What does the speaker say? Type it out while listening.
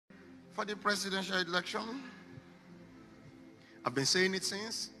for the presidential election. I've been saying it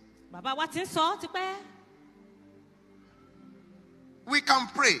since. Bàbá wa ti ń sọ tipẹ́. We can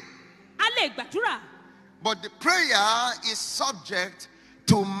pray. A lè gbàdúrà. But the prayer is subject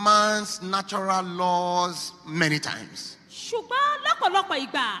to man's natural laws many times. Ṣùgbọ́n lọ́pọ̀lọpọ̀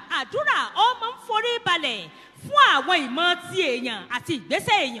ìgbà àdúrà ó máa ń forí balẹ̀ fún àwọn ìmọ̀ ti èèyàn àti ìgbésẹ̀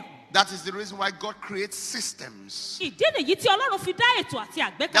èèyàn. That is the reason why God creates systems. Ìdí nìyí tí Ọlọ́run fi dá ètò àti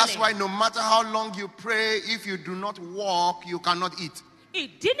àgbékalẹ̀. That's why no matter how long you pray, if you do not walk, you cannot eat.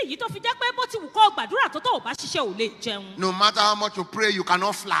 Ìdí nìyí tó fi jẹ́ pé bó ti wù kó gbàdúrà tó ò bá ṣiṣẹ́ ò lè jẹun. No matter how much you pray, you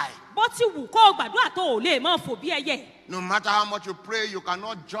cannot fly. Bó ti wù kó gbàdúrà tó ò lè máa fò bí ẹyẹ. No matter how much you pray, you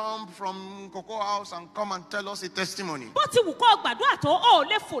cannot jump from Cocoa House and come and tell us a testimony. Bó ti wù kó gbàdúrà tó ò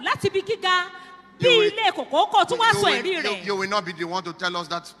lè fò láti ibi gíga bí ilé kòkó kó tún wá sọ ẹ̀rí rẹ̀. You will not be the one to tell us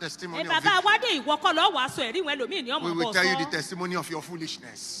that testimony of bàbá wa ní ìwọ kọ́ lọ́ọ́ wàá sọ ẹ̀rí wọn ẹlòmíì ní ọmọ bọ̀ sọ. We will tell you the testimony of your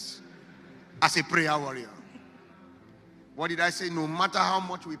foolishness as a prayer warrior. What did I say? No matter how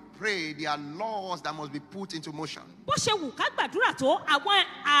much we pray, there are laws that must be put into motion. Bó ṣe wù ká gbàdúrà tó àwọn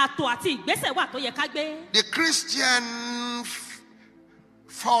ààtò àti ìgbésẹ̀ wà tó yẹ ká gbé. The Christian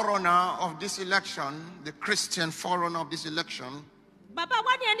forerunner of this election, Bàbá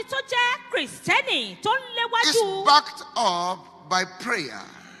wa ní ẹni tó jẹ́ Kristẹni tó ń is léwájú. backed up by prayer.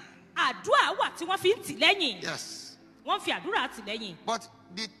 Àdúrà wà tí wọ́n fi ń tì lẹ́yìn. Yes. Wọ́n fi àdúrà tì lẹ́yìn. But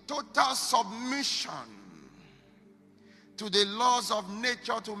the total submission to the laws of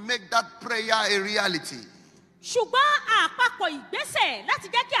nature to make that prayer a reality Ṣùgbọ́n àpapọ̀ ìgbésẹ̀ láti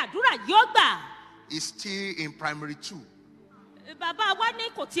jẹ́ kí àdúrà yóò gbà. is still in primary 2. Bàbá wa ní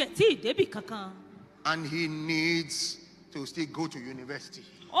kò tiẹ̀ tí ì débì kankan. And he needs to still go to university.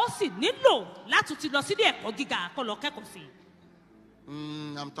 Ó sì nílò láti ti lọ sílé ẹ̀kọ́ gíga kó lọ kẹ́kọ̀ọ́ sí.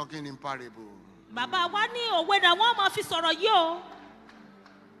 I'm talking in parable. Bàbá wa ní òwe náà wọ́n máa fi sọ̀rọ̀ yìí o.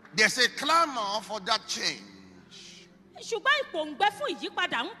 There's a clamor for that change. Ṣùgbọ́n ìpòǹgbẹ fún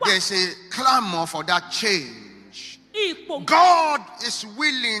ìyípadà ń wà. There's a clamor for that change. Ìpòǹgbẹ. God is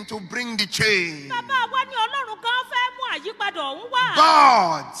willing to bring the change. Bàbá wa ní Ọlọ́run gan fẹ́ mú àyípadà ọ̀hún wá.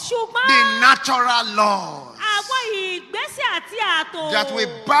 God, Ṣùgbọ́n the natural laws àwọn ìgbésẹ̀ àti ààtò. that will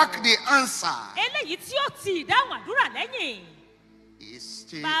back the answer Eléyìí tí ó ti ìdáhùn àdúrà lẹ́yìn. is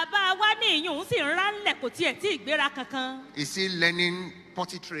still, Bàbá wa ní ìyún sì ń ránlẹ̀ kò tiẹ̀ tí ìgbéra kankan. is still learning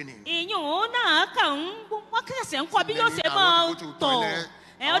potty training. Ìyún náà kàn ń wọ́n kẹsẹ̀ ń kọ́ bí yóò ṣe máa tọ̀.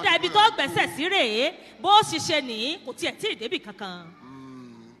 Ó dà ibi tó gbẹ̀sẹ̀ sí rèé bó ṣiṣẹ́ ní kò tiẹ̀ tí ì débì kankan.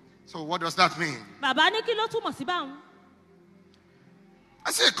 So what does that mean? Bàbá ní kí ló túmọ̀ sí báwọn?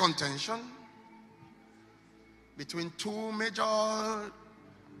 I see a contention between two major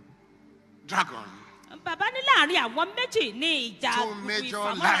dragons. Bàbá ní láàrin àwọn méjì ní ìjà Two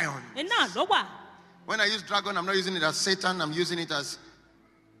major lions. náà ló wà. When I use dragon, I'm not using it as Satan, I'm using it as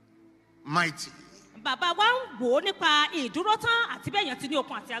mighty. Bàbá wa ń wò ó nípa ìdúró tán àti bẹ́ẹ̀ yẹn ti ní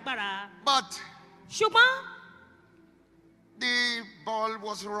okun àti agbára. But Ṣùgbọ́n the ball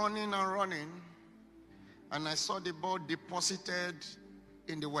was running and running, and I saw the ball deposited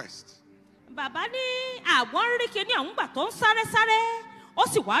in the west. bàbá ní àwọn rí kíní àwọn gbà tó ń sáré sáré ó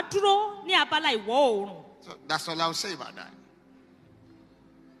sì wá dúró ní abala ìwọ̀ oòrùn. So that's all I'll say about that.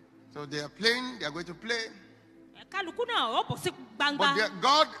 So they are playing, they are going to play. Kálukú náà ó bọ̀ sí gbangba. But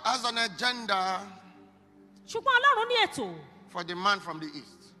God has an agenda Ṣùgbọ́n Ọlọ́run ní ètò for the man from the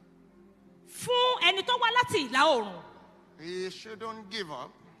east. fún ẹni tó wá láti ìlà oòrùn. He shouldn't give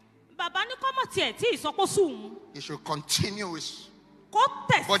up. Bàbá ní kọ́mọ̀ tiẹ̀ tí ìsọkóso òun He should continue with. kó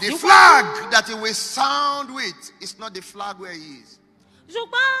But the tẹ̀síwájú. flag that he will sound with is not the flag where he is.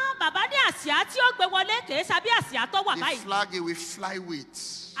 Ṣùgbọ́n bàbá ní àsíá tí ó gbé wọlé kìí ṣàbí àsíá tó wà The báyìí. flag he will fly with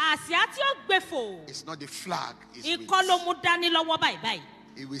Àsíá tí ó gbé fò is not the flag he's ikọ́ ló with. mú dání lọ́wọ́ báyìí báyìí.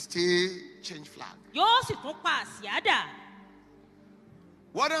 He will still change flag. Yóò sì tún pa àsíá dà.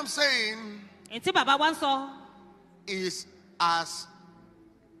 What I'm saying Èyí tí bàbá wa ń sọ. is as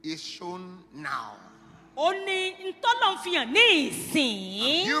is shown now. Ó ní ntọ́lọ̀ ń fi hàn ní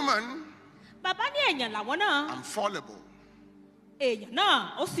ìsìn. Human, Bàbá ní èèyàn làwọn náà. I'm fallible. Èèyàn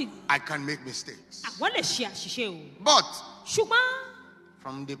náà ó sì I can make mistakes. àwọn lè ṣe àṣìṣe o. But Ṣùgbọ́n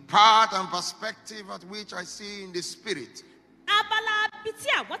from the part and perspective at which I see in the spirit, abala bíi tí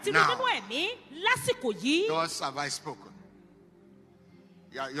àwọn ti rí Now. nínú ẹ̀mí lásìkò yìí. thus have I spoken.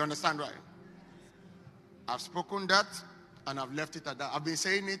 Yeah, you understand, right? I've spoken that and I've left it at that. I've been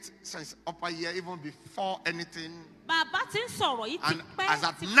saying it since upper year, even before anything. Bàbá ti ń sọ̀rọ̀ yìí ti And pẹ́. as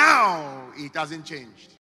at now, it hasn't changed.